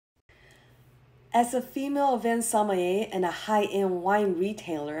As a female event sommelier and a high-end wine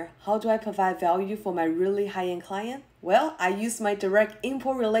retailer, how do I provide value for my really high-end client? Well, I use my direct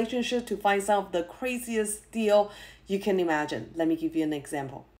import relationship to find some of the craziest deal you can imagine. Let me give you an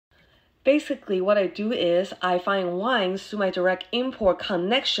example. Basically, what I do is I find wines through my direct import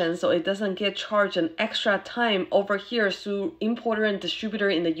connection so it doesn't get charged an extra time over here through importer and distributor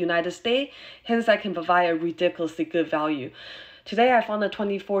in the United States. Hence, I can provide a ridiculously good value. Today, I found the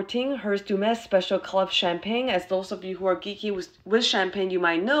 2014 Hearst Dumais Special Club Champagne. As those of you who are geeky with champagne, you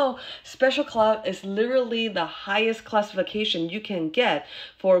might know, Special Club is literally the highest classification you can get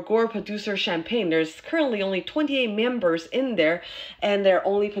for gourd producer champagne. There's currently only 28 members in there, and they're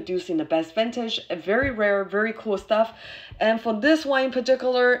only producing the best vintage, very rare, very cool stuff. And for this wine in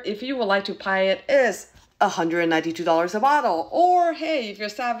particular, if you would like to buy it, is $192 a bottle. Or hey, if you're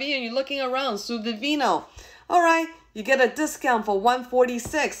savvy and you're looking around, Su Divino. All right, you get a discount for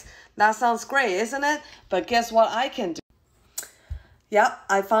 $146. That sounds great, isn't it? But guess what I can do? Yep,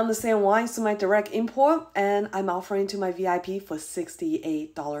 I found the same wines to my direct import, and I'm offering to my VIP for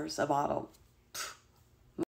 $68 a bottle.